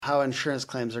how insurance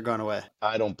claims are going away.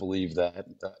 I don't believe that.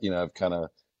 I've kind of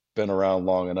been around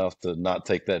long enough to not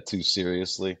take that too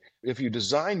seriously. If you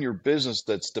design your business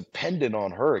that's dependent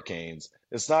on hurricanes,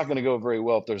 it's not going to go very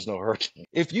well if there's no hurricane.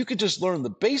 If you could just learn the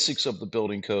basics of the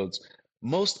building codes,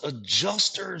 most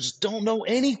adjusters don't know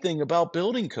anything about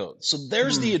building codes. So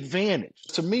there's the Hmm. advantage.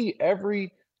 To me,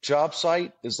 every job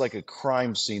site is like a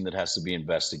crime scene that has to be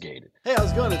investigated. Hey,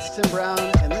 how's it going? It's Tim Brown,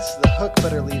 and this is the Hook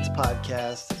Better Leads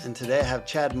podcast. And today I have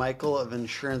Chad Michael of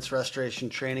Insurance Restoration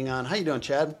Training on. How you doing,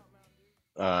 Chad?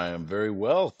 I am very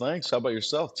well, thanks. How about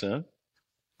yourself, Tim?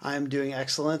 I'm doing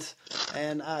excellent.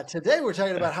 And today we're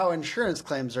talking about how insurance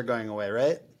claims are going away,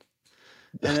 right?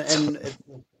 And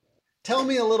tell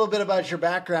me a little bit about your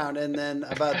background, and then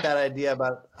about that idea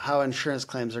about how insurance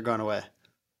claims are going away.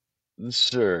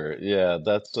 Sure. Yeah,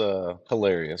 that's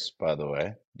hilarious, by the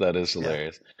way. That is Yeah.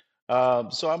 hilarious.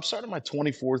 So I'm starting my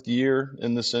 24th year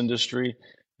in this industry,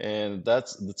 and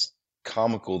that's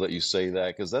comical that you say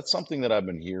that because that's something that I've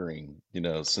been hearing,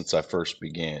 since I first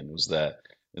began, was that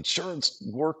insurance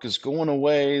work is going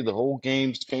away, the whole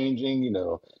game's changing,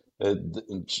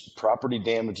 property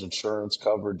damage insurance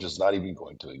coverage is not even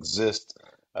going to exist.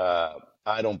 Uh,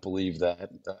 I don't believe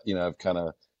that. I've kind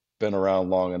of been around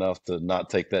long enough to not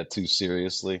take that too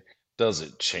seriously. Does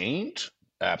it change?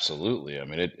 Absolutely. I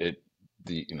mean, it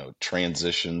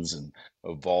transitions and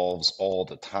evolves all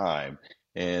the time,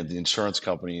 and the insurance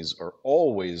companies are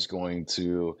always going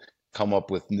to come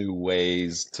up with new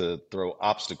ways to throw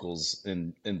obstacles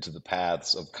into the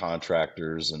paths of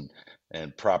contractors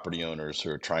and property owners who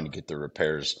are trying to get their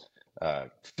repairs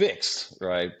fixed,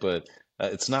 right? But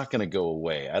it's not going to go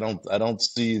away. I don't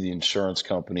see the insurance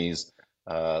companies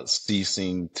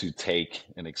ceasing to take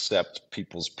and accept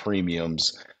people's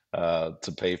premiums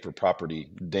to pay for property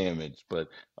damage. But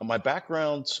my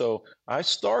background, so I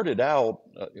started out,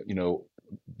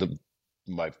 the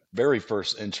my very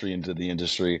first entry into the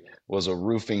industry was a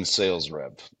roofing sales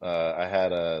rep.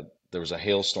 There was a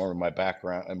hailstorm in my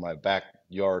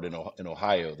backyard in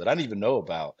Ohio that I didn't even know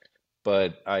about,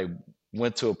 but I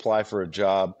went to apply for a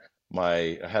job.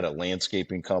 I had a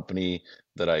landscaping company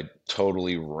that I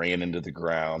totally ran into the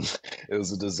ground. It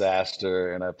was a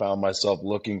disaster, and I found myself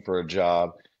looking for a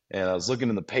job. And I was looking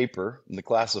in the paper, in the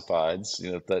classifieds,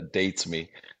 if that dates me.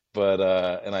 But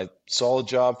and I saw a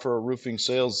job for a roofing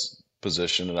sales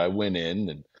position, and I went in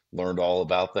and learned all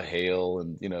about the hail,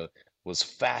 and was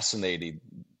fascinated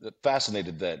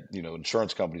that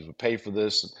insurance companies would pay for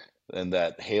this, and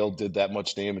that hail did that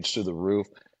much damage to the roof.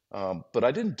 But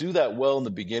I didn't do that well in the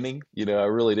beginning. I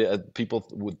really did. People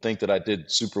would think that I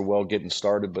did super well getting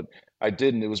started, but I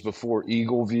didn't. It was before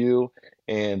Eagle View,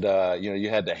 and you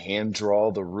had to hand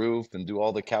draw the roof and do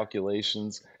all the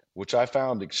calculations, which I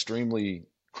found extremely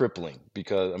crippling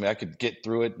because I mean I could get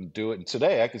through it and do it, and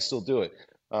today I could still do it.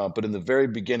 But in the very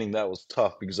beginning, that was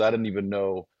tough because I didn't even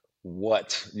know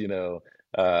what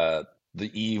uh, the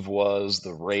eave was,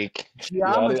 the rake. I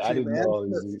Geometry, didn't know man. all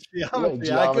these. That's Yeah,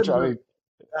 geometry. I geometry. couldn't I do mean,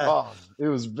 that. oh, it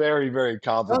was very, very Young,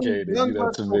 complicated, young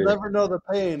bucks to will me. never know the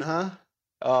pain, huh?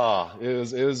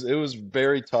 It was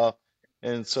very tough.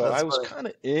 And so I That's was funny. kind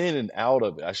of in and out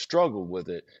of it. I struggled with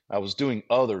it. I was doing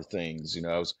other things,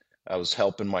 I was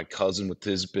helping my cousin with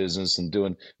his business and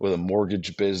doing with a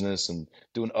mortgage business and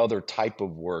doing other type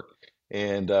of work.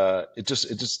 And it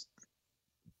just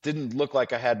didn't look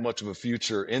like I had much of a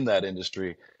future in that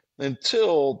industry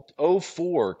until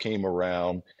 '04 came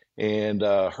around, and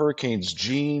Hurricanes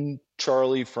Gene,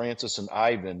 Charlie, Francis, and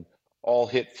Ivan all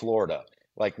hit Florida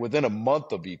like within a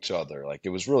month of each other. Like it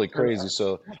was really crazy.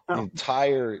 So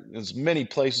there's many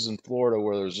places in Florida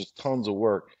where there's just tons of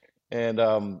work. And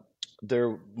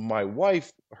my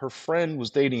wife, her friend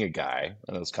was dating a guy.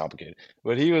 I know it's complicated,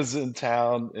 but he was in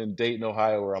town in Dayton,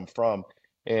 Ohio, where I'm from.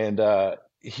 And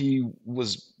he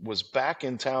was back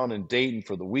in town in Dayton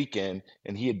for the weekend,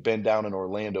 and he had been down in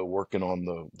Orlando working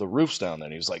on the roofs down there.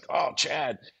 And he was like, "Oh,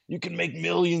 Chad, you can make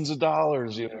millions of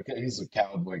dollars." 'Cause he's a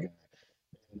cowboy guy.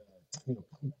 And,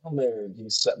 come down there, and he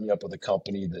set me up with a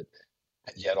company that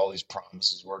he had all these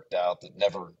promises worked out that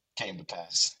never came to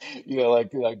pass.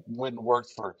 Like went and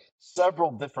worked for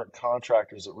several different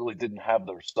contractors that really didn't have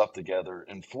their stuff together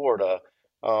in Florida.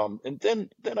 And then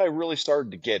I really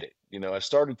started to get it. I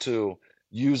started to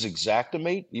use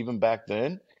Xactimate even back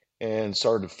then, and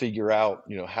started to figure out,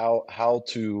 how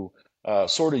to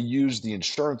sort of use the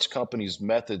insurance company's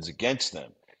methods against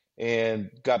them, and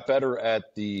got better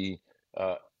at the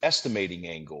estimating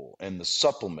angle and the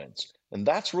supplements. And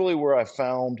that's really where I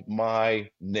found my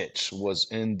niche, was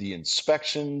in the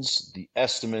inspections, the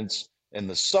estimates, and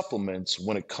the supplements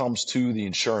when it comes to the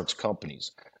insurance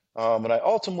companies. And I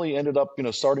ultimately ended up,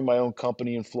 starting my own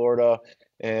company in Florida.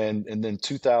 and then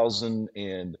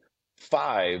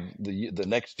 2005, the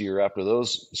next year after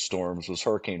those storms, was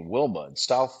Hurricane Wilma in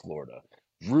South Florida.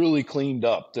 Really cleaned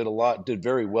up, did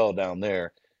very well down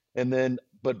there. And then,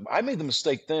 but I made the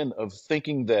mistake then of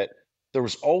thinking that there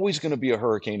was always going to be a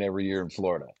hurricane every year in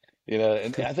Florida.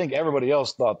 And I think everybody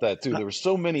else thought that too. There were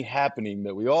so many happening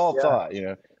that we all Yeah. thought,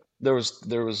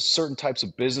 there was certain types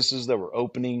of businesses that were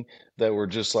opening that were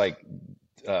just like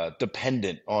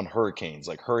dependent on hurricanes,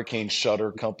 like hurricane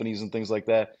shutter companies and things like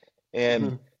that. And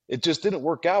Mhm. it just didn't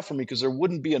work out for me because there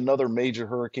wouldn't be another major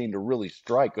hurricane to really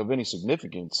strike of any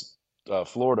significance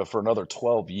Florida for another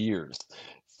 12 years.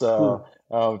 Hmm. So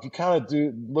if you kind of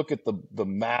do look at the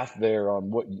math there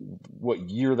on what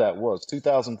year that was,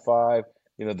 2005,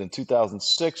 then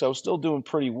 2006, I was still doing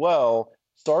pretty well.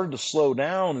 Started to slow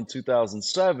down in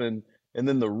 2007, and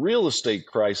then the real estate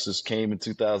crisis came in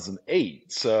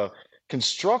 2008. So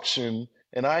construction,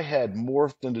 and I had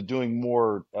morphed into doing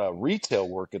more retail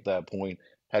work at that point,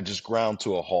 had just ground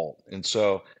to a halt. And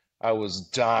so I was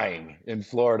dying in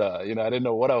Florida. I didn't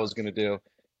know what I was going to do.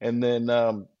 And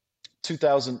then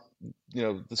 2000,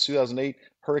 the 2008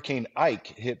 Hurricane Ike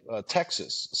hit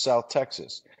Texas, South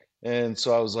Texas. And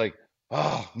so I was like,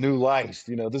 oh, new life.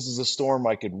 This is a storm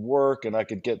I could work and I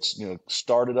could get,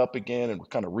 started up again and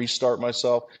kind of restart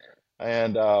myself.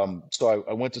 And so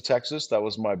I went to Texas. That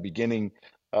was my beginning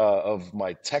of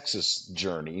my Texas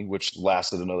journey, which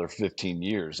lasted another 15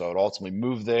 years. I would ultimately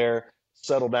move there,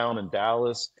 settle down in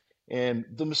Dallas. And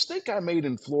the mistake I made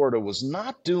in Florida was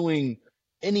not doing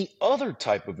any other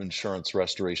type of insurance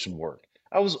restoration work.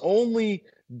 I was only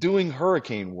doing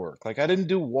hurricane work. Like I didn't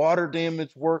do water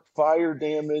damage work, fire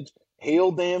damage,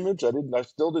 hail damage. I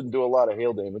still didn't do a lot of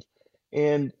hail damage.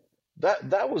 And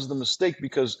that was the mistake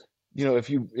because if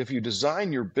you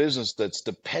design your business that's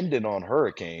dependent on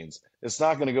hurricanes, it's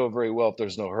not going to go very well if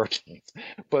there's no hurricanes.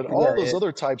 But all Yeah. those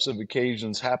other types of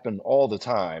occasions happen all the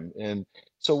time. And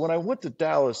so when I went to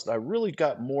Dallas, I really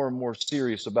got more and more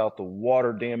serious about the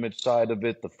water damage side of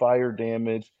it, the fire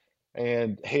damage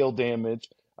and hail damage.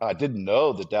 I didn't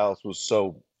know that Dallas was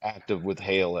so active with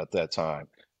hail at that time,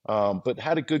 but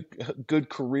had a good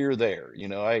career there.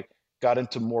 I got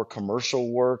into more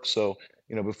commercial work, so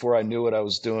before I knew it, I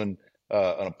was doing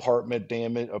an apartment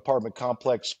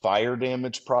complex fire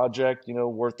damage project,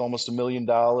 worth almost $1 million,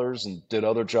 and did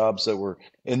other jobs that were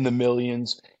in the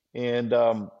millions. And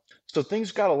so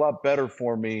things got a lot better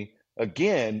for me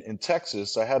again in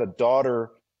Texas. I had a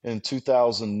daughter in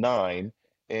 2009,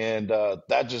 and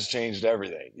that just changed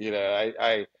everything.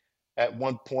 I at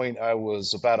one point I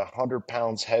was about 100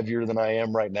 pounds heavier than I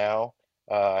am right now.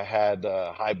 I had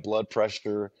high blood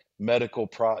pressure,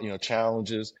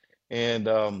 challenges, and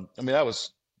I mean I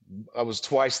was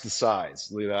twice the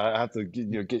size. I have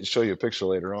to show you a picture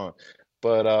later on,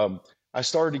 but I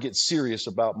started to get serious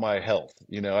about my health.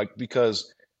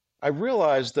 Because I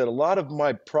realized that a lot of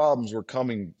my problems were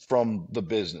coming from the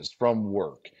business, from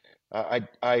work.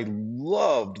 I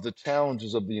loved the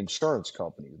challenges of the insurance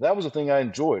company. That was the thing I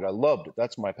enjoyed. I loved it.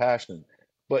 That's my passion.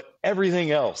 But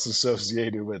everything else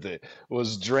associated with it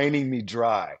was draining me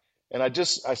dry. And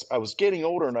I was getting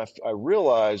older, and I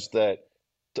realized that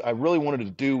I really wanted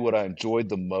to do what I enjoyed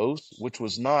the most, which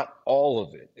was not all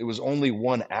of it. It was only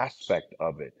one aspect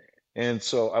of it. And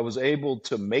so I was able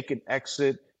to make an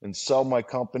exit and sell my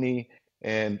company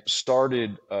and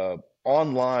started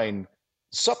online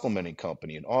supplementing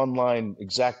company, an online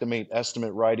Xactimate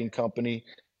estimate writing company.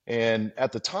 And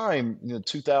at the time,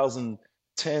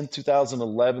 2010,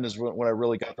 2011 is when I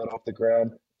really got that off the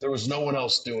ground. There was no one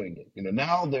else doing it.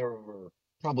 Now there are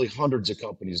probably hundreds of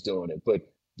companies doing it, but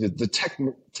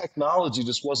the technology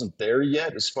just wasn't there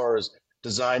yet as far as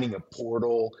designing a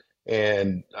portal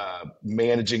and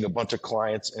managing a bunch of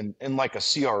clients and like a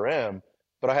CRM,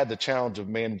 but I had the challenge of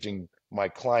managing my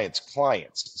clients.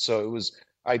 So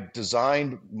I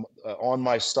designed on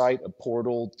my site a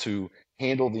portal to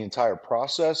handle the entire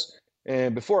process.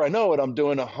 And before I know it, I'm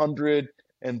doing 100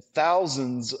 and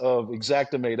thousands of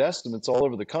Xactimate estimates all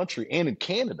over the country and in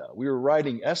Canada. We were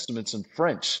writing estimates in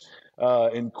French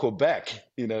in Quebec,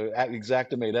 at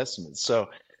Xactimate estimates. So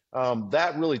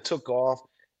that really took off.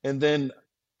 And then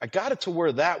I got it to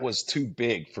where that was too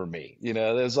big for me.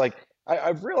 There's like,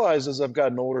 I've realized as I've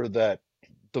gotten older that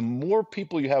the more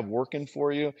people you have working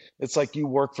for you, it's like you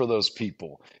work for those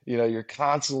people. You're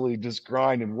constantly just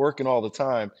grinding, working all the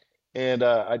time. And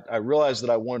I realized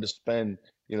that I wanted to spend,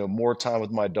 more time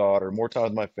with my daughter, more time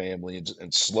with my family,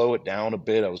 and slow it down a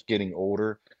bit. I was getting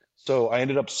older. So I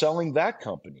ended up selling that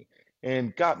company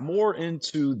and got more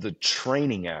into the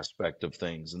training aspect of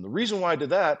things. And the reason why I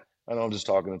did that I know I'm just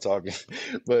talking and talking,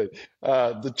 but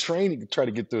the training, try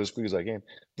to get through as quick as I can.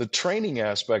 The training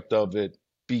aspect of it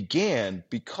began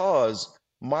because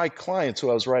my clients who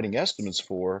I was writing estimates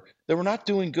for, they were not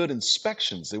doing good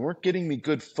inspections. They weren't getting me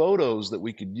good photos that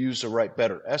we could use to write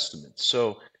better estimates.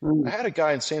 So I Mm. had a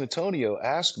guy in San Antonio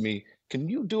ask me, can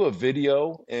you do a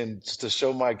video and to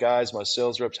show my guys, my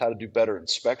sales reps, how to do better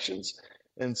inspections?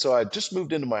 And so I just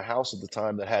moved into my house at the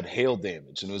time that had hail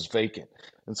damage and it was vacant.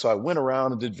 And so I went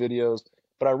around and did videos,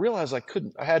 but I realized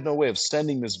I had no way of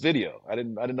sending this video. I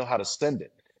didn't know how to send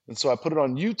it. And so I put it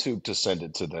on YouTube to send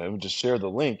it to them, just share the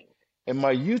link. And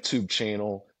my YouTube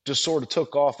channel just sort of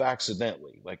took off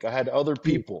accidentally. Like I had other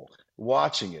people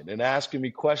watching it and asking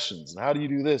me questions and how do you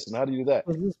do this and how do you do that?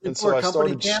 Was this And so before I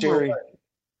company started cam or sharing. what?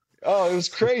 Oh, it was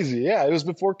crazy. Yeah, it was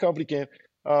before company came.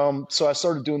 So I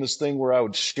started doing this thing where I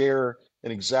would share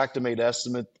an Xactimate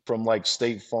estimate from like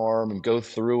State Farm and go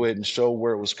through it and show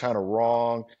where it was kind of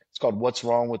wrong. It's called "What's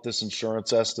Wrong with This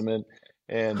Insurance Estimate,"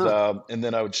 Huh. and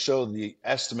then I would show the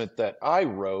estimate that I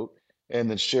wrote and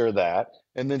then share that,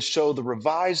 and then show the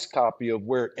revised copy of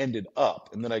where it ended up,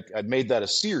 and then I made that a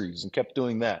series and kept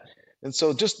doing that. And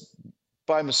so just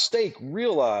by mistake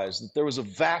realized that there was a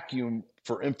vacuum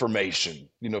for information.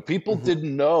 You know, people Mhm.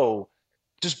 didn't know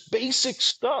just basic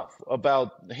stuff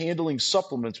about handling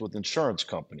supplements with insurance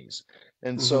companies.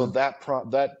 And so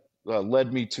Mhm. that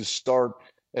led me to start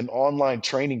an online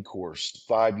training course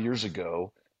 5 years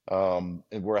ago,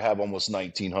 and where I have almost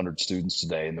 1,900 students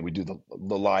today, and then we do the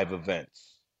live events.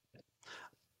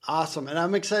 Awesome. And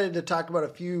I'm excited to talk about a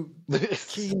few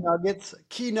key nuggets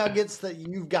that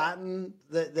you've gotten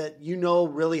that you know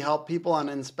really help people on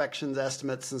inspections,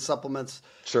 estimates, and supplements.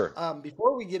 Sure.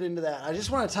 Before we get into that, I just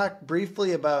want to talk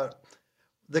briefly about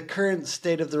the current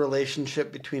state of the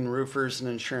relationship between roofers and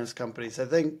insurance companies. I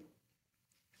think,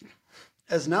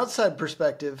 as an outside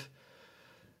perspective,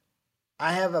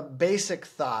 I have a basic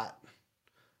thought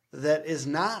that is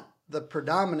not the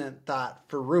predominant thought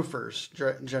for roofers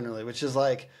generally, which is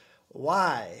like,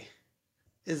 why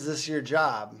is this your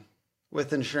job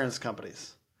with insurance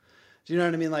companies? Do you know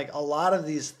what I mean? Like a lot of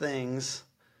these things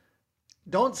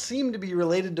don't seem to be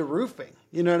related to roofing.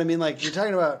 You know what I mean? Like you're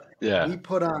talking about Yeah. we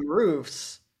put on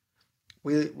roofs,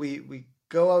 we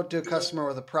go out to a customer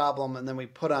with a problem and then we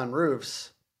put on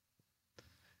roofs.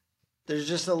 There's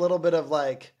just a little bit of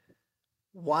like,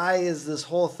 why is this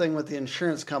whole thing with the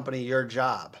insurance company your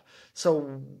job?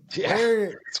 So Yeah. where,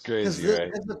 It's because crazy,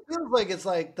 it right? feels like it's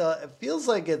like it feels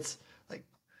like it's like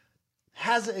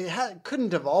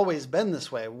couldn't have always been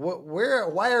this way.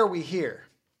 Why are we here?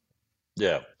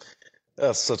 Yeah.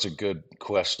 That's such a good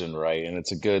question, right? And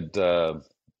it's a good,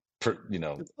 you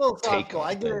know, It's take philosophical. on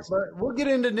I get it, things. but we'll get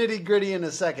into nitty gritty in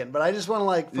a second. But I just want to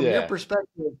like, from your Yeah.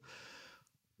 perspective,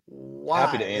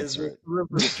 Happy to why is answer this it.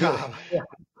 River's job? Yeah.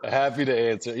 Happy to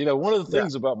answer. You know, one of the Yeah.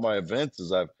 things about my events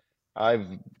is I've,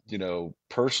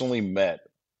 personally met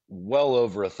well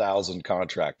over 1,000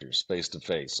 contractors face to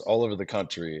face all over the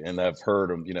country, and I've heard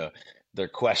them, their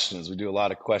questions. We do a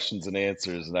lot of questions and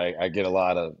answers, and I get a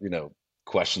lot of,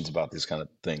 questions about these kind of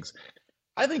things.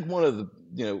 I think one of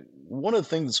the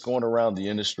things that's going around the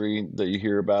industry that you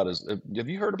hear about is, have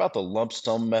you heard about the lump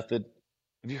sum method?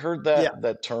 Have you heard Yeah.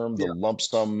 that term, the Yeah. lump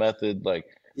sum method? Like,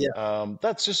 Yeah.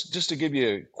 that's just to give you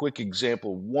a quick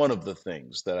example, one of the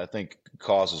things that I think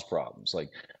causes problems. Like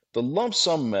the lump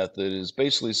sum method is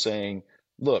basically saying,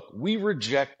 look, we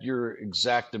reject your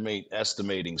Xactimate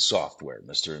estimating software,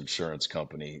 Mr. Insurance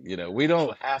Company. We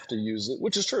don't have to use it,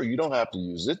 which is true. You don't have to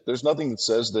use it. There's nothing that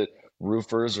says that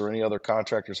roofers or any other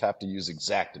contractors have to use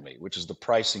Xactimate, which is the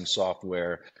pricing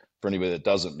software for anybody that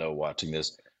doesn't know watching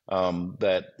this,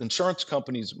 that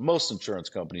most insurance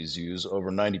companies use,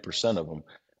 over 90% of them,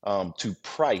 to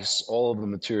price all of the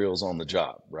materials on the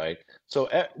job, right? So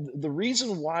the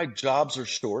reason why jobs are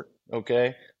short,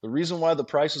 okay, the reason why the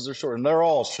prices are short, and they're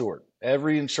all short.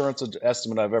 Every insurance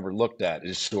estimate I've ever looked at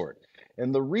is short.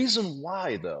 And the reason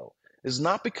why, though, is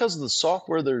not because of the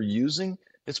software they're using,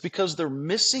 it's because they're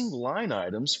missing line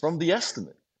items from the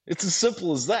estimate. It's as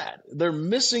simple as that. They're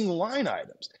missing line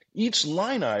items. Each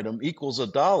line item equals a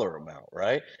dollar amount,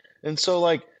 right? And so,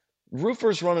 like,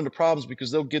 roofers run into problems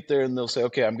because they'll get there and they'll say,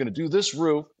 okay, I'm going to do this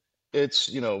roof. It's,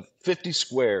 50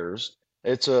 squares.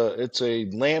 It's a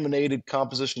laminated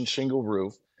composition shingle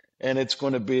roof, and it's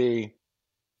going to be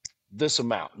this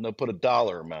amount, and they'll put a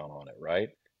dollar amount on it, right?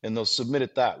 And they'll submit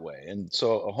it that way. And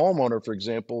so a homeowner, for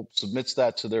example, submits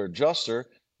that to their adjuster,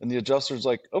 and the adjuster's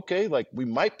like, okay, like we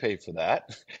might pay for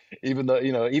that, even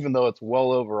though it's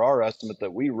well over our estimate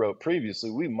that we wrote previously,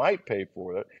 we might pay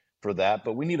for that,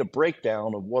 but we need a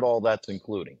breakdown of what all that's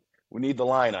including. We need the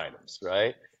line items,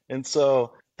 right? And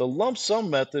so The lump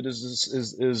sum method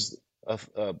is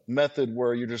a method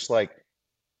where you're just like,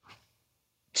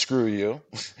 screw you.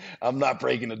 I'm not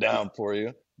breaking it down for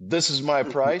you. This is my Mhm.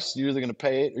 price. You're either going to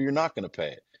pay it or you're not going to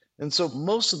pay it. And so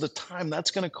most of the time, that's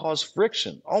going to cause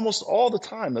friction. Almost all the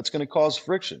time, that's going to cause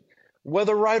friction,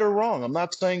 whether right or wrong. I'm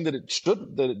not saying that it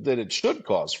should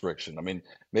cause friction. I mean,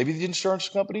 maybe the insurance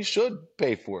company should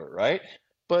pay for it, right?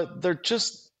 But they're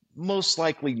just most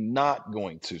likely not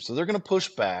going to. So they're going to push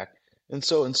back. And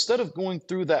so instead of going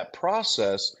through that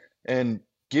process and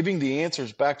giving the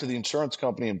answers back to the insurance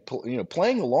company and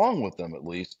playing along with them at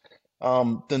least,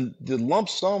 then the lump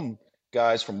sum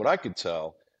guys, from what I could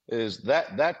tell, is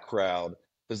that crowd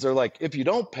is they're like, if you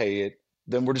don't pay it,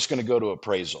 then we're just going to go to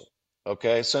appraisal.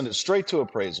 Okay, send it straight to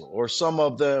appraisal. Or some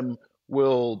of them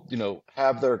will,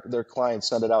 have their clients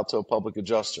send it out to a public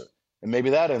adjuster, and maybe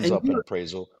that ends And up in you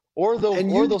appraisal. Or they'll and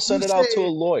or you they'll you send it out to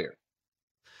a say lawyer.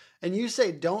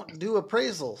 don't do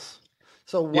appraisals.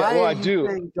 So Yeah, why well, are I you do.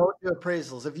 saying don't do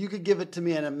appraisals? If you could give it to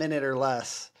me in a minute or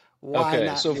less, why Okay,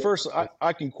 not so do first, it?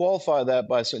 I can qualify that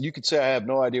by saying you could say I have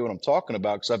no idea what I'm talking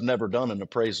about because I've never done an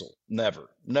appraisal. Never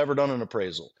done an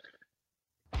appraisal.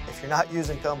 If you're not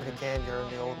using Company CAM, you're in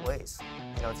the old ways.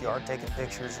 If you are taking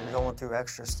pictures, you're going through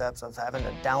extra steps of having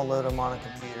to download them on a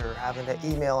computer, having to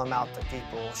email them out to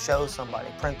people, show somebody,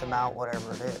 print them out,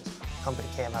 whatever it is. Company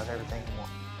CAM has everything you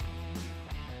want.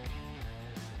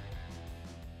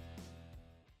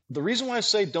 The reason why I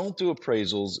say don't do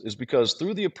appraisals is because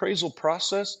through the appraisal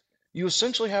process, you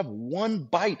essentially have one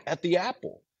bite at the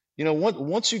apple.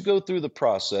 Once you go through the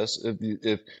process, if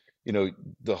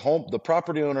the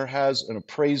property owner has an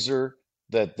appraiser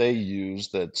that they use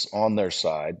that's on their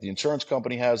side, the insurance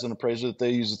company has an appraiser that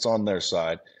they use that's on their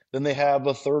side, then they have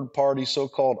a third party,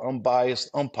 so-called unbiased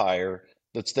umpire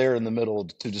that's there in the middle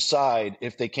to decide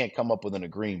if they can't come up with an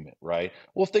agreement, right?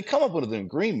 Well, if they come up with an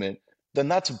agreement, then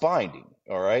that's binding.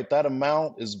 All right. That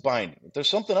amount is binding. If there's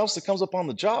something else that comes up on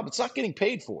the job, it's not getting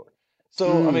paid for.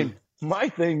 So, I mean, Mm. my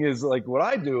thing is like what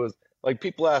I do is like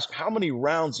people ask, how many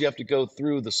rounds do you have to go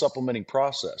through the supplementing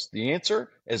process? The answer,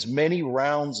 as many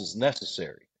rounds as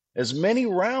necessary, as many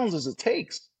rounds as it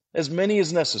takes, as many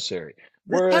as necessary.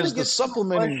 This kind Whereas of the gets to my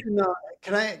supplementing, question.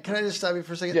 Can I just stop you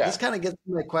for a second? This yeah, kind of gets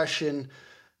to my question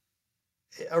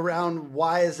around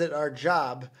why is it our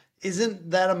job? Isn't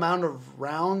that amount of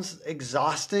rounds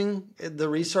exhausting the it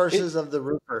resources of the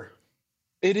roofer?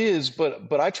 it is,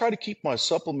 but I try to keep my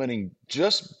supplementing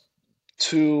just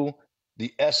to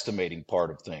the estimating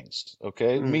part of things.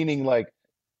 Okay. Mm. Meaning like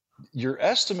your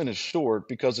estimate is short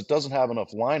because it doesn't have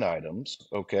enough line items.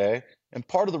 Okay. And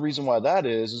part of the reason why that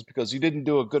is because you didn't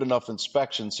do a good enough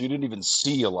inspection. So you didn't even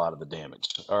see a lot of the damage.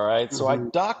 All right. So I Hmm.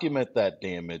 document that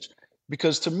damage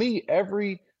because to me,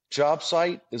 every job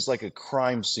site is like a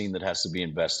crime scene that has to be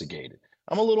investigated.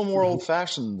 I'm a little more old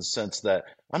fashioned in the sense that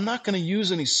I'm not going to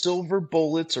use any silver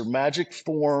bullets or magic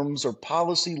forms or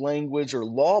policy language or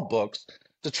law books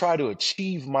to try to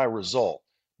achieve my result.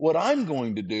 What I'm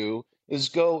going to do is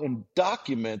go and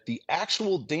document the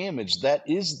actual damage that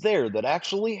is there, that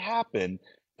actually happened,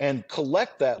 and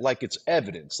collect that like it's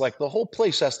evidence. Like the whole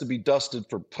place has to be dusted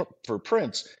for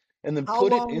prints, and then How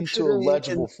put it long into should a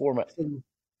legible format.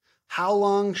 how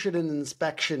long should an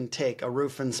inspection take, a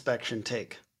roof inspection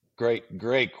take?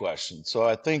 Great question. So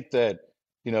I think that,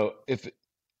 if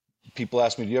people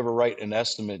ask me, do you ever write an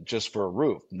estimate just for a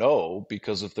roof? No,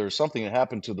 because if there's something that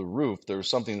happened to the roof, there's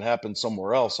something that happened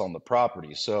somewhere else on the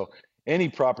property. So any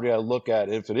property I look at,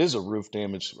 if it is a roof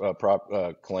damage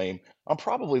claim, I'm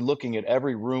probably looking at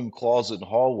every room, closet, and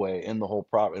hallway in the whole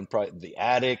the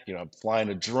attic. I'm flying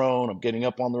a drone. I'm getting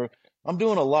up on the roof. I'm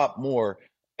doing a lot more.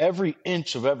 Every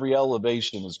inch of every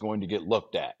elevation is going to get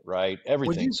looked at, right? Would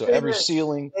Everything. you So say every that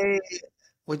ceiling, a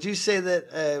would you say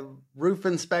that a roof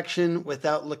inspection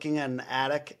without looking at an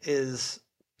attic is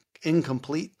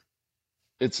incomplete?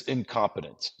 it's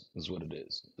incompetence is what it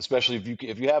is. Especially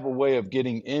if you have a way of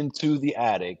getting into the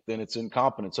attic, then it's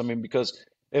incompetence. I mean, because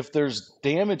if there's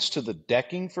damage to the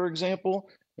decking, for example,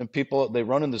 and people they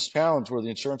run in this challenge where the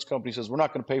insurance company says we're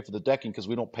not going to pay for the decking because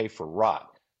we don't pay for rot.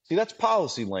 See, that's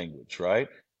policy language, right?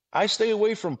 I stay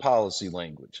away from policy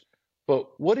language.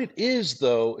 But what it is,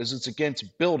 though, is it's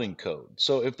against building code.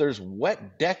 So if there's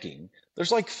wet decking,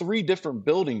 there's like three different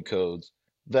building codes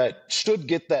that should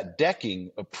get that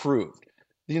decking approved.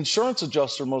 The insurance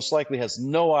adjuster most likely has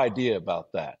no idea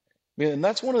about that. I mean, and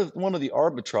that's one of the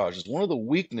arbitrages, one of the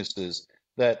weaknesses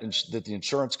that the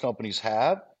insurance companies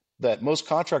have that most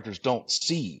contractors don't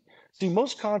see. See,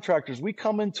 most contractors, we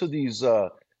come into these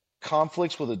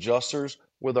conflicts with adjusters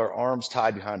with our arms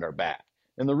tied behind our back.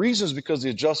 And the reason is because the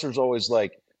adjuster's always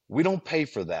like, We don't pay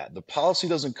for that. The policy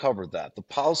doesn't cover that. The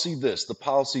policy this, the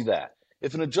policy that.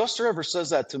 If an adjuster ever says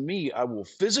that to me, I will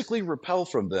physically repel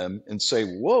from them and say,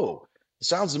 whoa, it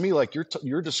sounds to me like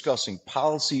you're discussing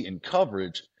policy and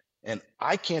coverage, and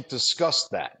I can't discuss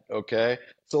that. Okay.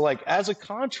 So, like, as a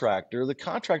contractor, the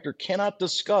contractor cannot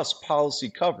discuss policy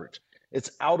coverage.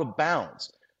 It's out of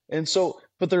bounds. And so,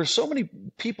 but there are so many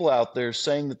people out there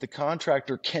saying that the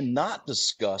contractor cannot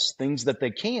discuss things that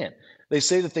they can. They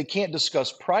say that they can't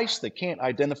discuss price, they can't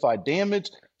identify damage.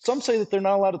 Some say that they're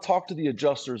not allowed to talk to the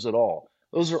adjusters at all.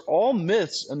 Those are all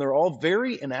myths, and they're all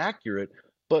very inaccurate.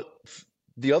 But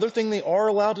the other thing they are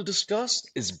allowed to discuss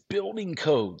is building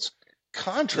codes. Yeah.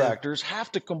 Contractors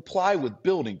have to comply with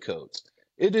building codes.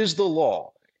 It is the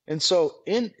law. And so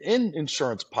in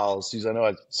insurance policies, I know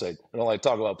I say I don't like to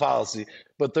talk about policy,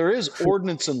 but there is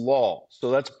ordinance and law.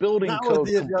 So that's building Not with code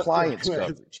the adjuster. compliance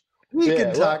coverage. We Yeah, can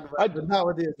well, talk about I it, but not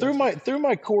with the through adjuster.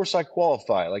 my course I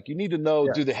qualify. Like, you need to know,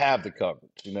 Yeah. do they have the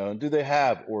coverage, and do they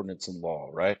have ordinance and law,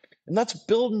 right? And that's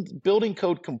building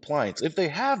code compliance. If they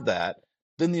have that,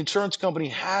 then the insurance company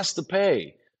has to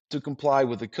pay to comply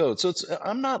with the code. So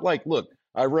I'm not like, look,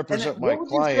 I And represent my what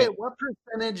would you say, client. what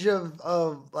percentage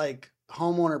of like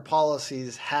homeowner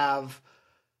policies have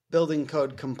building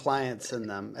code compliance in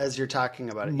them as you're talking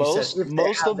about it? You said Most if they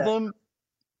most have of that. them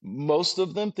Most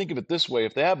of them, think of it this way: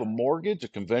 if they have a mortgage, a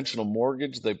conventional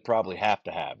mortgage, they probably have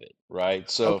to have it, right?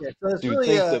 So Okay, so do you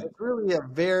think that? it's really a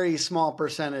very small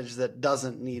percentage that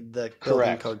doesn't need the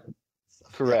building Correct. code stuff.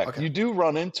 Yeah, Correct. okay. You do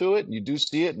run into it, you do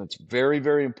see it, and it's very,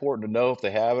 very important to know if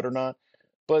they have it or not.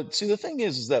 But see, the thing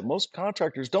is that most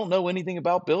contractors don't know anything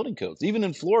about building codes. Even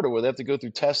in Florida, where they have to go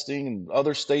through testing, and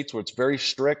other states where it's very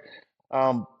strict,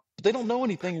 but they don't know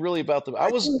anything really about them. I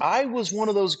think, I was one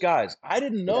of those guys. I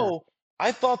didn't yeah, know.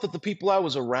 I thought that the people I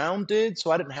was around did, so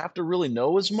I didn't have to really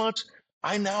know as much.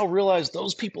 I now realize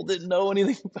those people didn't know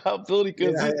anything about building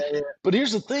codes. yeah, yeah. But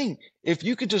here's the thing: if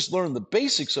you could just learn the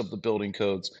basics of the building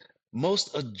codes,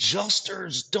 most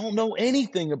adjusters don't know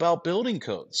anything about building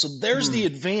codes. So there's the Hmm.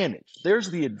 advantage. There's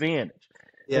the advantage.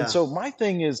 And Yeah, so my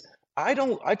thing is, I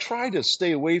try to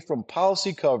stay away from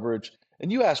policy coverage.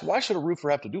 And you ask, why should a roofer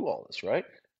have to do all this, right?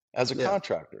 As a yeah.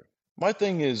 contractor. My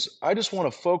thing is, I just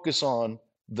want to focus on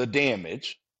the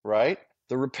damage, right?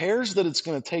 The repairs that it's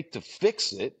going to take to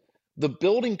fix it, the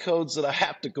building codes that I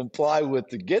have to comply with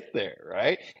to get there,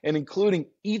 right? And including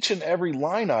each and every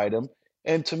line item.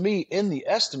 And to me, in the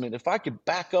estimate, if I could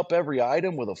back up every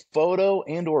item with a photo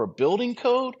and or a building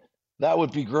code, that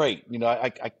would be great. I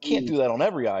can't Hmm. do that on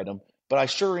every item, but I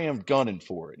sure am gunning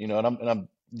for it. And I'm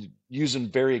using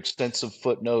very extensive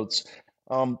footnotes.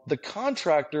 The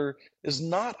contractor is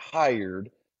not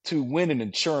hired to win an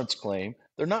insurance claim.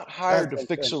 They're not That's hired to what I'm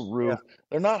fix saying. a Yeah, roof.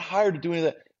 They're not hired to do any of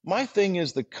that. My thing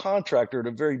is, the contractor, at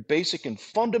a very basic and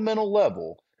fundamental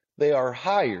level, they are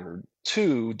hired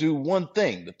to do one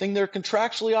thing. The thing they're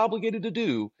contractually obligated to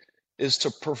do is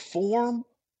to perform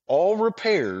all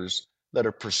repairs that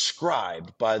are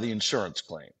prescribed by the insurance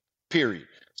claim, period.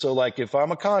 So, like, if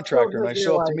I'm a feels contractor and I like you're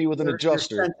show up to like me with an your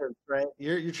adjuster, sentence, right?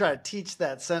 You're trying to teach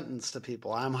that sentence to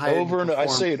people. I'm hired to I perform.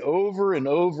 say it over and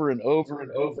over and over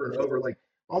and over and over. Like,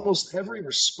 almost every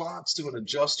response to an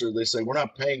adjuster, they say, "We're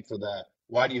not paying for that.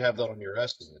 Why do you have that on your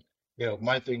estimate?"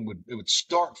 My thing would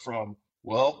start from,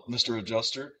 "Well, Mr.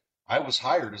 Adjuster, I was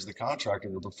hired as the contractor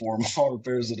to perform all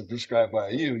repairs that are prescribed by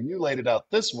you. You laid it out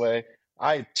this way.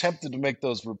 I attempted to make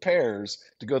those repairs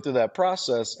to go through that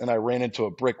process, and I ran into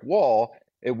a brick wall.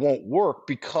 It won't work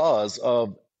because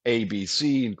of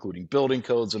ABC, including building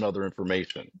codes and other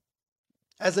information."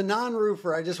 As a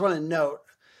non-roofer, I just want to note,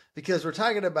 because we're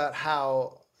talking about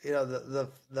how,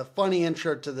 the funny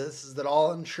intro to this is that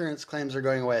all insurance claims are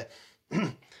going away.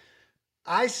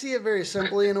 I see it very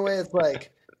simply in a way. It's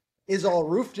like, is all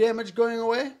roof damage going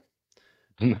away?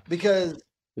 Because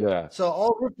Yeah. so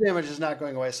all roof damage is not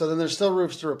going away. So then there's still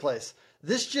roofs to replace.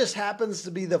 This just happens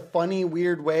to be the funny,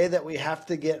 weird way that we have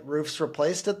to get roofs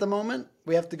replaced at the moment.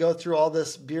 We have to go through all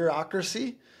this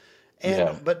bureaucracy.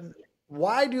 Yeah. But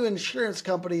why do insurance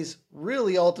companies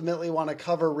really ultimately want to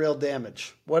cover real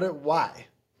damage? Why?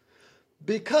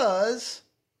 Because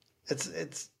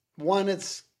it's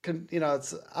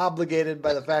obligated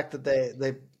by the fact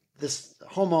that this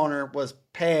homeowner was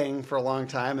paying for a long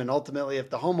time, and ultimately,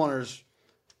 if the homeowners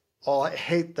all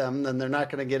hate them, then they're not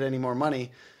going to get any more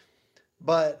money.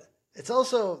 But it's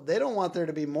also, they don't want there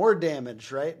to be more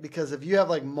damage, right? Because if you have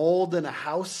like mold in a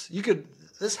house,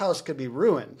 this house could be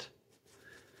ruined.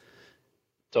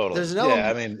 Totally. There's an Yeah. I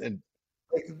element, mean,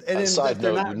 and a side if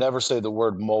they're note, not, you never say the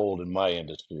word mold in my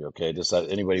industry, okay? Just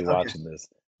anybody okay, watching this,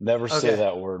 never say okay.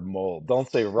 that word mold. Don't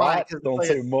say Why? rot. Because it's Don't like,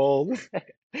 say mold.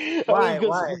 I mean,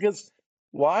 why? because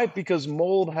Why? Because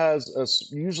mold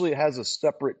usually has a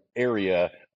separate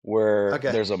area where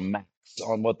Okay. there's a max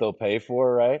on what they'll pay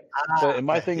for, right? But and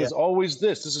my Okay. thing Yeah. is always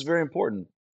this. This is very important.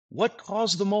 What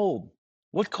caused the mold?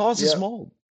 What causes Yeah.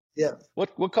 mold? Yeah.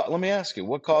 Let me ask you,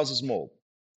 what causes mold?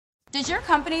 Does your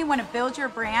company want to build your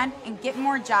brand and get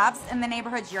more jobs in the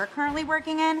neighborhoods you're currently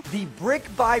working in? The Brick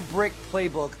by Brick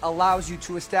playbook allows you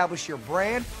to establish your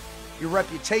brand, your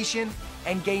reputation,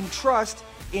 and gain trust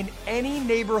in any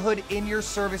neighborhood in your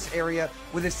service area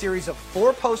with a series of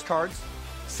 4 postcards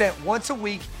sent once a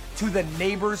week to the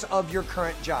neighbors of your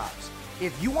current jobs.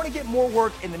 If you want to get more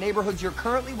work in the neighborhoods you're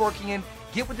currently working in,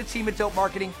 get with the team at Tilt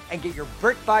Marketing and get your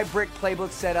Brick by Brick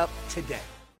playbook set up today.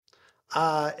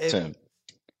 Tim.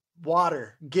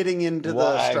 Water getting into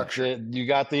the structure. You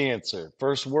got the answer.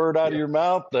 First word out of your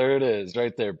mouth, there it is,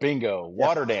 right there. Bingo.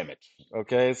 Water damage.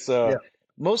 Okay, so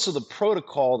most of the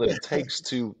protocol that it takes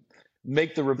to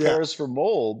make the repairs for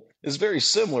mold is very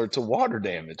similar to water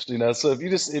damage. So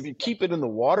if you keep it in the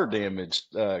water damage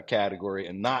category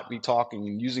and not be talking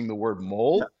and using the word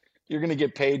mold, you're going to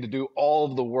get paid to do all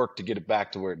of the work to get it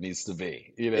back to where it needs to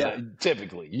be.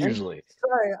 Typically, usually. And,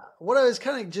 sorry, what I was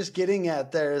kind of just getting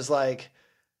at there is like,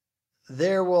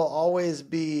 there's always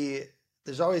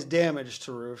damage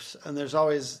to roofs, and there's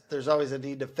always a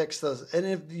need to fix those. And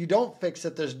if you don't fix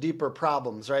it, there's deeper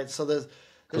problems, right? So there's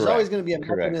always going to be a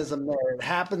mechanism there. It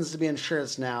happens to be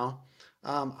insurance now.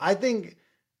 I think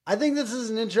this is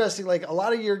an interesting, like a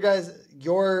lot of your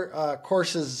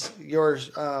courses, your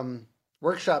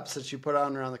workshops that you put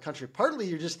on around the country. Partly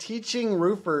you're just teaching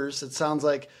roofers, it sounds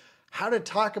like, how to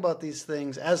talk about these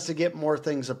things as to get more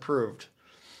things approved.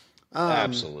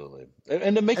 Absolutely.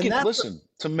 And to make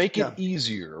it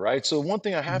easier, right? So one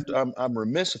thing I have to, I'm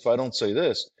remiss if I don't say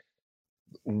this.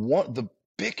 The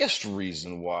biggest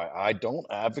reason why I don't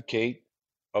advocate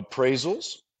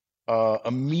appraisals,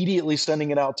 immediately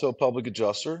sending it out to a public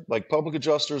adjuster. Like public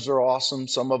adjusters are awesome.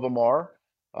 Some of them are.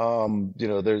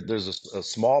 There's a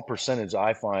small percentage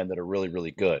I find that are really,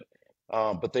 really good.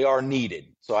 But they are needed.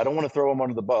 So I don't want to throw them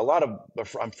under the bus. A lot of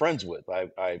I'm friends with.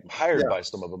 I'm hired by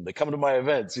some of them. They come to my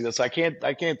events, so I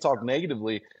can't talk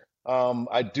negatively.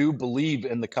 I do believe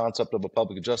in the concept of a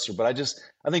public adjuster, but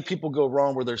I think people go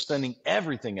wrong where they're sending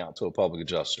everything out to a public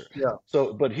adjuster. Yeah.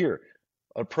 So, but here,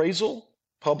 appraisal,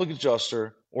 public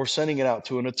adjuster, or sending it out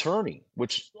to an attorney,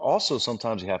 which also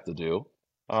sometimes you have to do.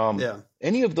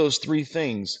 Any of those 3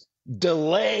 things.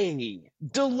 Delay.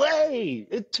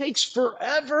 It takes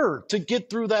forever to get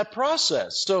through that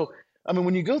process. So, I mean,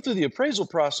 when you go through the appraisal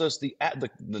process, the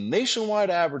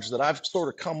nationwide average that I've sort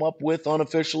of come up with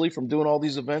unofficially from doing all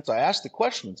these events, I ask the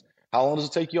questions, how long does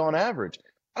it take you on average?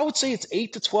 I would say it's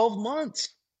 8 to 12 months.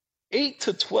 8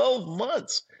 to 12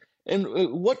 months. And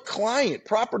what client,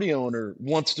 property owner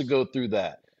wants to go through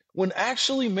that? When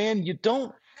actually, man, you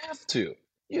don't have to.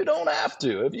 You don't have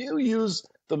to. If you use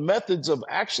the methods of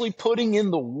actually putting in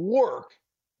the work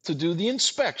to do the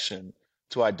inspection,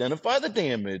 to identify the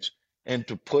damage, and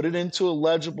to put it into a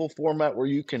legible format where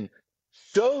you can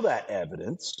show that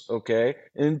evidence, okay,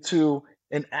 into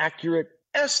an accurate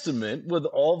estimate with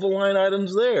all the line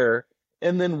items there,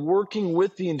 and then working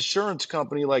with the insurance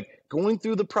company, like going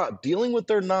through dealing with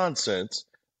their nonsense,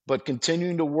 but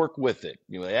continuing to work with it.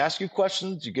 They ask you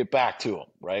questions, you get back to them,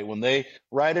 right? When they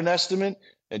write an estimate,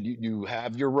 and you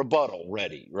have your rebuttal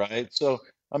ready, right? So,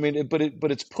 I mean, but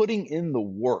it's putting in the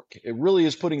work. It really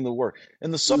is putting the work.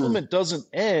 And the supplement doesn't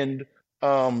end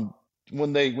when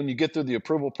you get through the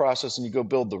approval process and you go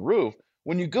build the roof.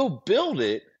 When you go build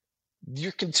it,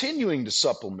 you're continuing to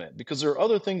supplement because there are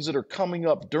other things that are coming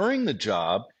up during the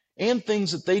job and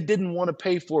things that they didn't want to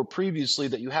pay for previously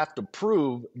that you have to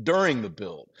prove during the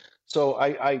build. So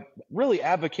I really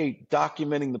advocate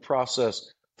documenting the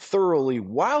process thoroughly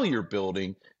while you're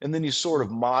building, and then you sort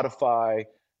of modify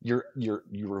you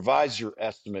revise your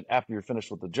estimate after you're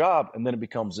finished with the job, and then it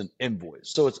becomes an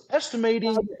invoice. So it's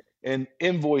estimating and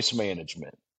invoice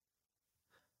management.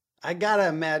 I gotta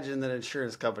imagine that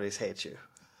insurance companies hate you.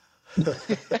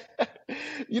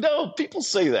 People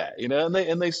say that,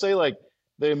 and they say like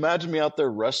they imagine me out there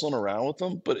wrestling around with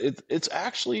them, but it's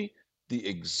actually the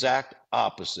exact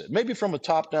opposite. Maybe from a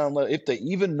top-down level, if they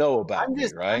even know about me,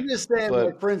 right? I'm just saying,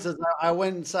 like, for instance, I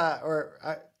went and saw,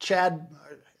 Chad,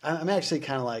 I'm actually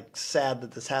kind of like sad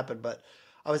that this happened, but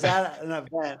I was at an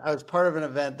event. I was part of an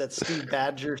event that Steve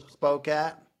Badger spoke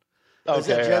at. It was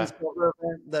a Jen Silver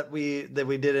event that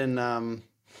we did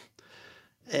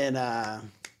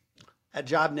at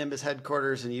Job Nimbus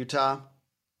headquarters in Utah,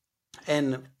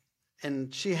 and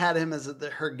she had him as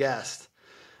her guest,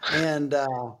 and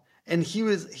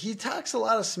he talks a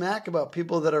lot of smack about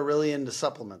people that are really into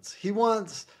supplements. He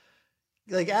wants,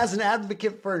 like as an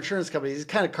advocate for insurance companies, he's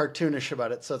kind of cartoonish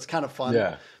about it, so it's kind of fun.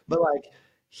 Yeah. But like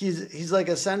he's like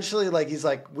essentially like he's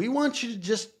like, we want you to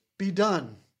just be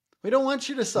done. We don't want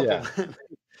you to supplement.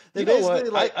 They You know basically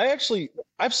what? like I actually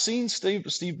I've seen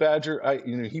Steve Badger.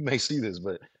 He may see this,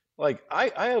 but like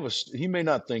I have he may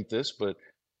not think this, but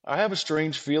I have a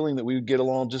strange feeling that we would get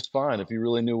along just fine if he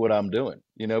really knew what I'm doing.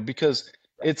 Because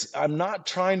I'm not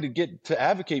trying to get to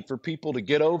advocate for people to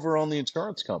get over on the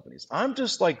insurance companies. I'm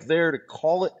just like there to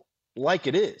call it like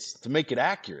it is, to make it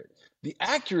accurate. The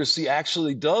accuracy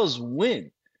actually does win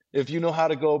if you know how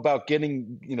to go about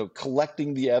getting,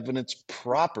 collecting the evidence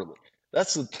properly.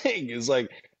 That's the thing is like,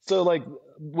 so like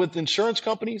with insurance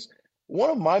companies,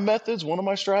 one of my methods, one of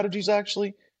my strategies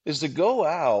actually is to go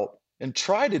out and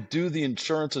try to do the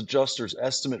insurance adjuster's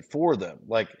estimate for them.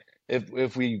 Like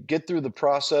if we get through the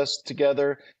process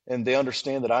together and they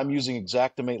understand that I'm using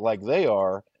Xactimate like they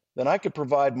are, then I could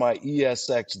provide my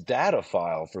ESX data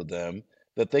file for them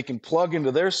that they can plug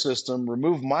into their system,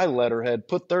 remove my letterhead,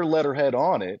 put their letterhead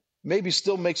on it, maybe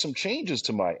still make some changes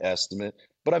to my estimate,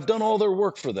 but I've done all their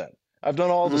work for them. I've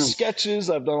done all the sketches,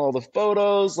 I've done all the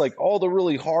photos, like all the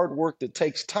really hard work that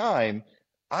takes time.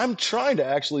 I'm trying to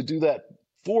actually do that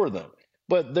for them.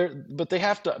 But they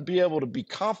have to be able to be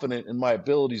confident in my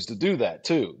abilities to do that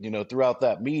too. Throughout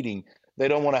that meeting, they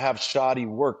don't want to have shoddy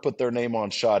work, put their name on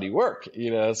shoddy work,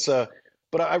 So,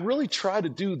 but I really try to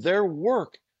do their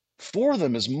work for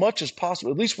them as much as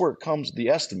possible, at least where it comes to the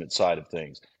estimate side of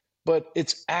things. But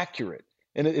it's accurate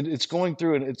and it's going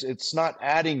through and it's not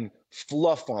adding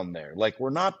fluff on there. Like we're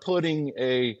not putting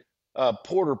a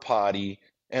porter potty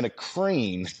and a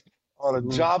crane on a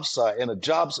job site and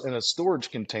a storage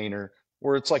container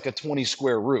where it's like a 20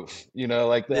 square roof,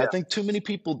 I think too many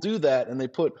people do that and they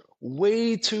put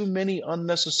way too many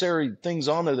unnecessary things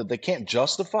on there that they can't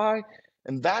justify.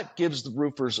 And that gives the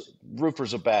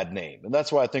roofers a bad name. And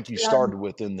that's why I think you started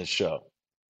with in this show.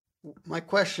 My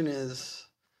question is,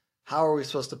 how are we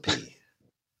supposed to pee?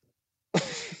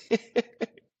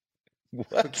 We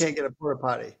can't get a porta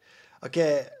potty.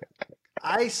 Okay.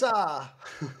 I saw.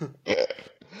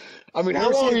 I mean,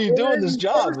 how long are you doing this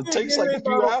job? It takes like a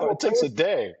few hours. It takes a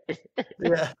day.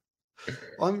 Yeah.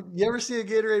 You ever see a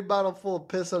Gatorade bottle full of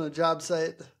piss on a job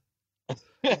site?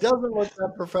 It doesn't look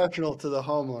that professional to the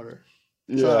homeowner.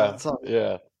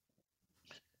 Yeah.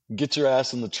 Get your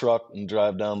ass in the truck and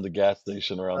drive down to the gas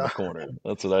station around the corner.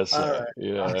 That's what I say. Right.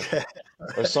 Yeah. Okay.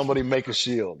 Or somebody make a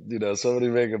shield. Somebody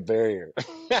make a barrier.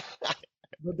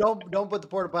 But don't put the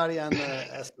porta potty on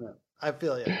the estimate. I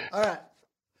feel you. All right.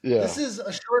 Yeah. This is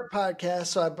a short podcast,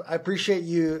 so I appreciate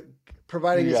you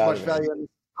providing as much value as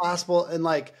possible. And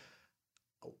like,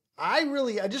 I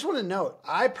just want to note,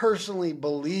 I personally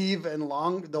believe in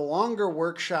the longer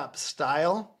workshop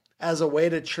style as a way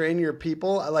to train your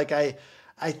people. I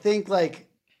think like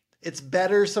it's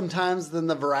better sometimes than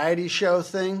the variety show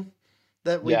thing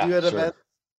that we do at events.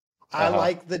 I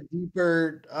like the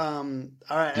deeper, all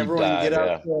right, Deep everyone dive, get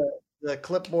out the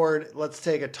clipboard. Let's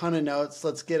take a ton of notes.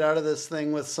 Let's get out of this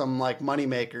thing with some like money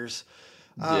makers.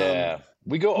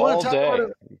 We go all day.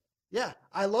 Yeah,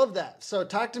 I love that. So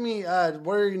talk to me.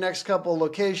 What are your next couple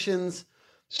locations?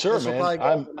 Sure,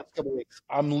 man. Next couple weeks.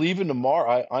 I'm leaving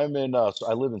tomorrow. I'm in.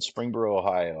 I live in Springboro,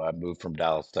 Ohio. I moved from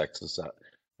Dallas, Texas,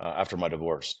 after my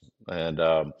divorce, and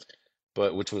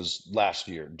but which was last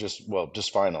year. Just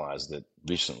finalized it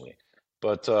recently.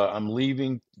 But I'm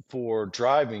leaving for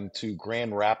driving to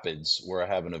Grand Rapids, where I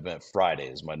have an event Friday.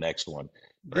 Is my next one.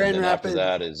 Grand Rapids. After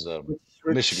that is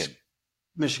Michigan.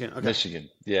 Michigan. Okay. Michigan.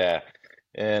 Yeah.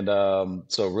 And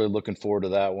so really looking forward to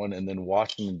that one. And then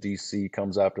Washington, D.C.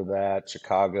 comes after that,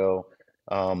 Chicago.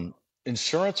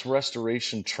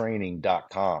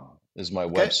 InsuranceRestorationTraining.com is my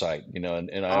website,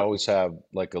 and I always have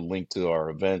like a link to our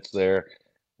events there.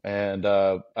 And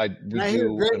I hear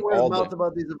great word of mouth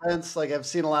about these events. Like I've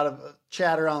seen a lot of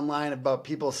chatter online about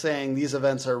people saying these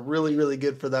events are really, really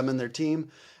good for them and their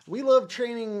team. We love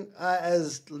training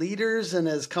as leaders and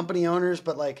as company owners,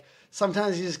 but like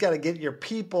sometimes you just got to get your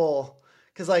people.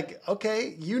 Because like,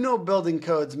 okay, building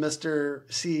codes, Mr.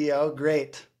 CEO,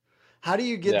 great. How do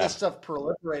you get this stuff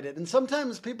proliferated? And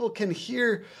sometimes people can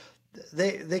hear,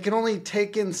 they can only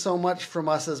take in so much from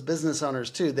us as business owners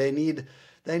too. They need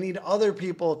other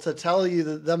people to tell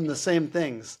them the same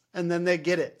things, and then they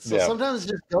get it. So sometimes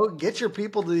just go get your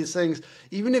people to these things.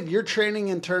 Even if you're training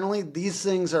internally, these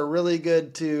things are really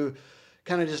good to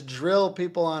kind of just drill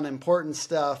people on important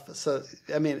stuff. So,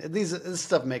 I mean, this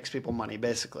stuff makes people money,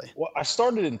 basically. Well, I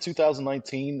started in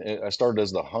 2019. I started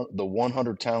as the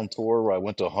 100 town tour where I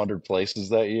went to 100 places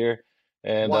that year.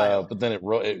 And but then it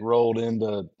rolled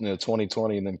into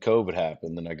 2020, and then COVID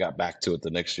happened, and I got back to it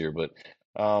the next year. But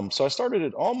So I started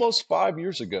it almost 5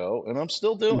 years ago, and I'm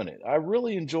still doing it. I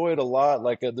really enjoy it a lot.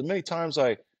 Like the many times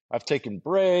I've taken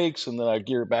breaks and then I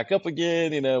gear it back up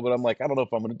again, but I'm like, I don't know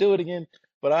if I'm going to do it again.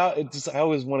 But I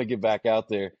always want to get back out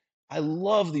there. I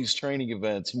love these training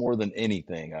events more than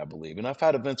anything, I believe. And I've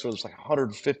had events where there's like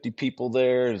 150 people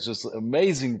there. And it's just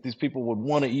amazing that these people would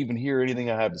want to even hear anything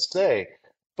I have to say.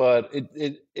 But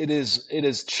it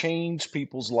has changed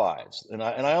people's lives, and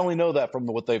I only know that from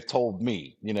what they've told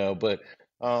me, But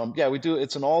yeah, we do.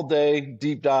 It's an all day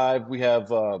deep dive. We have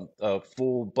a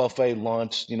full buffet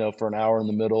lunch, for an hour in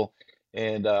the middle.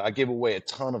 And I give away a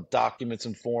ton of documents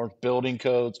and forms, building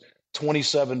codes,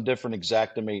 27 different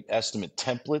Xactimate estimate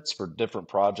templates for different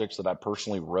projects that I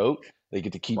personally wrote. They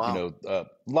get to keep, Wow. a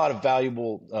lot of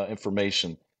valuable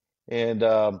information. And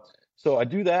so I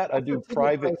do that. I What's the do ticket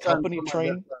private price on company some of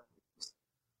training. this?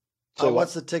 So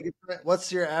What's the ticket?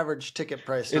 What's your average ticket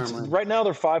price it's normally? right now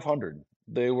they're 500.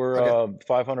 They were Okay,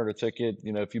 500 a ticket.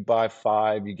 If you buy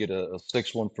five, you get a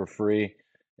sixth one for free.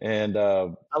 And I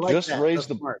like just that. raise That's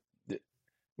the smart.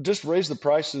 just raise the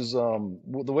prices.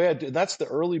 The way I did that's the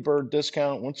early bird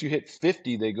discount. Once you hit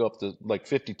 50, they go up to like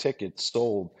 50 tickets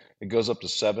sold. It goes up to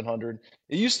 700.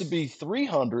 It used to be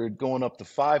 300 going up to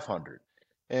 500.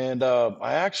 And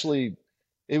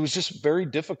it was just very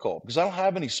difficult because I don't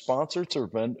have any sponsors or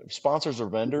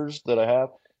vendors that I have.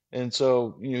 And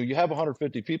so, you have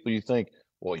 150 people, you think,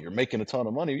 well, you're making a ton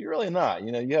of money. You're really not.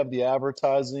 You have the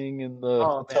advertising and the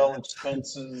Oh man, hotel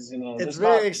expenses, it's there's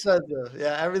not, very expensive.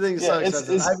 Yeah, everything's yeah, so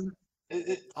expensive.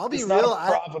 I'll be it's not a real.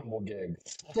 profitable gig.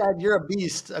 Chad, you're a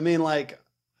beast. I mean, like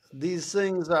these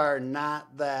things are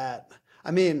not that.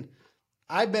 I mean,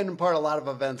 I've been a part of a lot of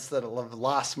events that have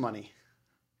lost money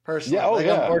Yeah, personally. oh Like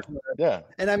yeah, unfortunately, yeah.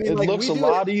 and I mean, It like looks we a do it.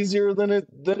 lot easier than it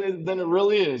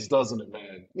really is, doesn't it,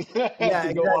 man? Have Yeah,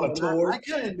 to go on exactly. a And I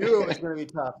tour. kind of knew it was going to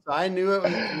be tough. So I knew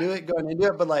it going into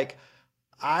it. But like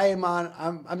I'm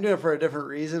doing it for a different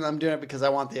reason. I'm doing it because I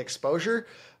want the exposure.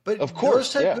 But Of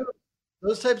course, yeah.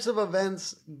 those types of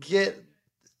events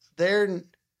they're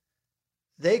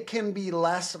they can be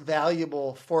less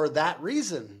valuable for that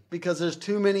reason because there's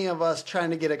too many of us trying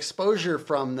to get exposure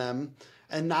from them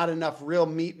and not enough real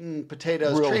meat and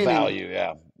potatoes Real training. value,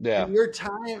 yeah. Yeah. And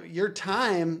your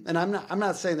time, and I'm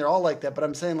not saying they're all like that, but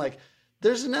I'm saying like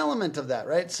there's an element of that,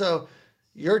 right? So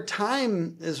your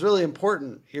time is really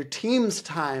important. Your team's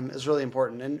time is really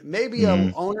important. And maybe a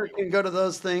Mhm. owner can go to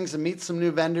those things and meet some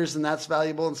new vendors and that's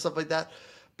valuable and stuff like that.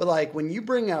 But like when you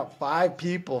bring out 5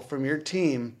 people from your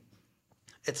team,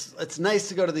 it's nice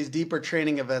to go to these deeper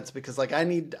training events because like I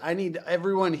need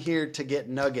everyone here to get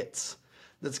nuggets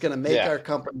that's going to make Yeah. our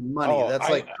company money. Oh, That's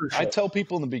like I crucial. tell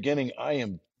people in the beginning, I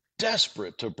am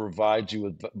desperate to provide you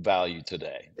with value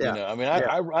today. Yeah. I mean,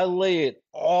 Yeah. I lay it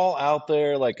all out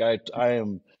there. Like I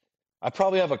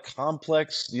probably have a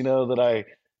complex, that I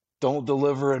don't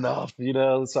deliver enough,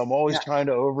 so I'm always Yeah. trying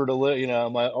to over deliver,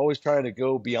 I'm like, always trying to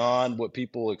go beyond what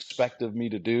people expect of me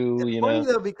to do, It's funny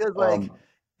though because like Um,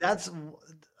 that's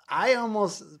I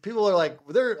almost people are like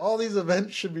there all these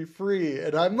events should be free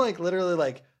and I'm like literally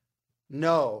like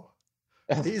no.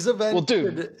 These well, events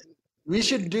dude, should we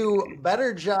should do a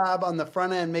better job on the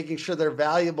front end making sure they're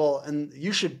valuable and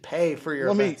you should pay for your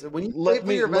let me, events. When you pay let for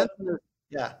me, your let, events,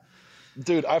 yeah.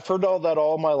 dude, I've heard all that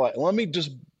all my life. Let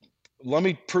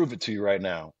me prove it to you right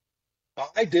now.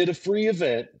 I did a free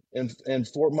event in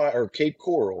Cape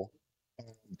Coral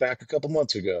back a couple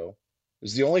months ago. It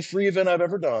was the only free event I've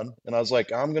ever done, and I was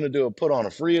like, I'm gonna put on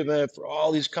a free event for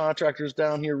all these contractors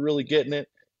down here really getting it.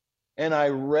 And I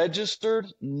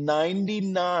registered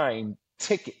 99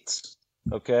 tickets,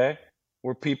 okay,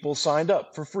 where people signed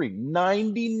up for free.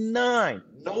 99,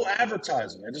 no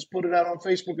advertising. I just put it out on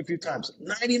Facebook a few times.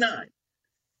 99.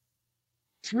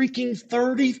 Freaking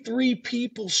 33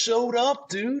 people showed up,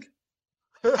 dude.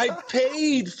 I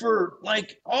paid for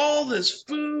like all this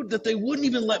food that they wouldn't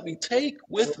even let me take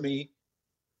with me.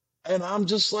 And I'm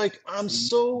just like, I'm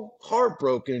so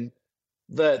heartbroken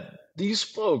that these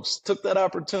folks took that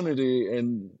opportunity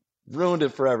and ruined it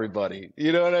for everybody.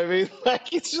 You know what I mean? Like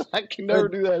I can never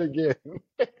The do that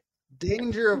again.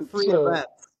 danger of free So,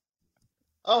 events.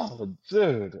 oh,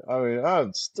 dude, I mean,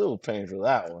 I'm still paying for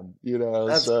that one.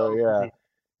 That's So so yeah, funny.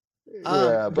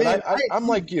 yeah. But Man, I'm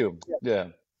like you. Yeah,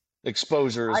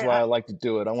 exposure is I why I like to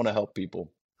do it. I want to help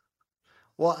people.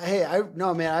 well, hey, I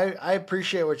no man, I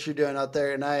appreciate what you're doing out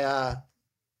there and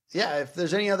yeah, if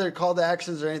there's any other call to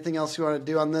actions or anything else you want to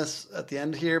do on this at the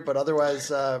end here, but otherwise,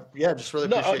 yeah, just really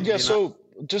No, appreciate you yeah. being on. So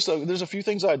just there's a few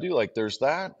things I do. Like there's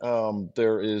that.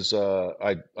 There is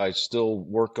I still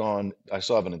work on. I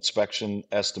still have an inspection,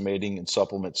 estimating, and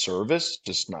supplement service.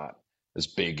 Just not as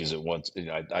big as it once.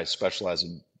 I specialize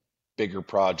in bigger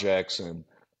projects and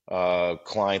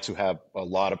clients who have a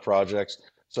lot of projects.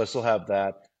 So I still have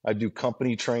that. I do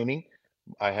company training.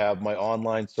 I have my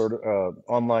online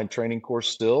training course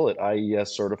still at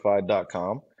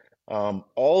iescertified.com.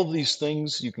 All of these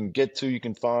things you can get to, you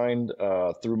can find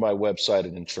through my website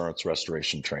at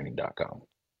insurancerestorationtraining.com.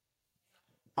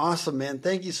 Awesome, man.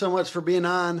 Thank you so much for being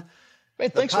on Man, the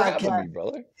thanks for podcast. having me,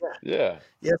 brother. Yeah.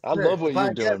 Yes, I sir. love what The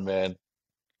you're podcast. doing, man.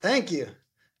 Thank you.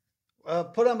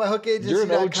 Put on by You're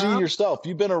an OG hookagency.com. yourself.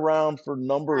 You've been around for a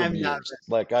number of I'm not. years.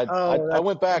 Like I Oh,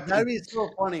 went back. that'd be so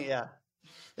funny. Yeah.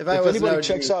 If I If was an anybody OG.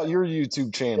 checks out your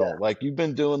YouTube channel, like you've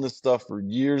been doing this stuff for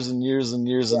years and years and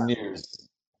years and years,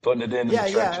 putting it in the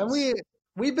trenches. Yeah. And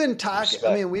we've been talking.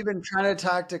 I Respect. mean, we've been trying to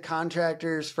talk to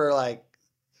contractors for like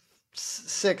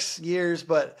 6 years,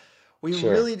 but we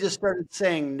Sure. really just started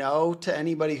saying no to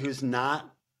anybody who's not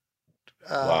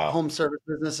Wow. home service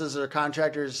businesses or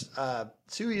contractors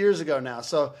 2 years ago now.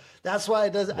 So that's why I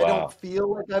Wow. don't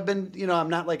feel like I've been, I'm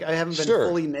not like I haven't been Sure.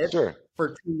 fully knit Sure.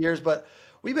 for 2 years, but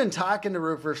we've been talking to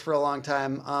roofers for a long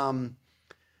time.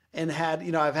 And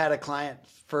I've had a client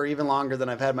for even longer than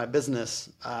I've had my business,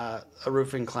 a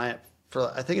roofing client for,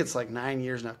 I think it's like 9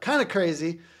 years now. Kind of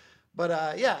crazy.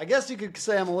 But yeah, I guess you could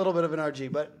say I'm a little bit of an OG,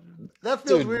 but that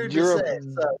feels Dude, weird you're to say.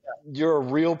 So, you're a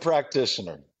real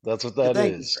practitioner. That's what that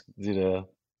Thank you, is. You know.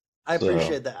 I So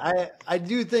appreciate that. I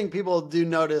do think people do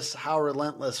notice how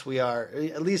relentless we are,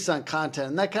 at least on content.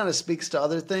 And that kind of speaks to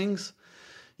other things.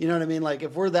 You know what I mean? Like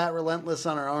if we're that relentless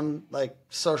on our own, like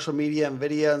social media and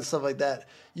video and stuff like that,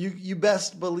 you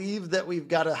best believe that we've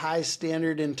got a high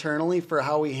standard internally for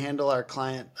how we handle our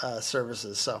client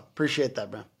services. So appreciate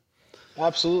that, man.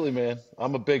 absolutely, man.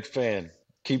 I'm a big fan.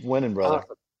 Keep winning, brother.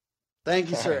 Awesome. Thank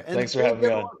you, All sir. right. And Thanks for having me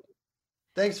on.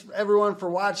 Thanks everyone for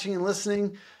watching and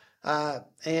listening. And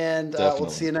we'll Definitely.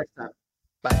 see you next time.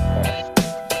 Bye. All right.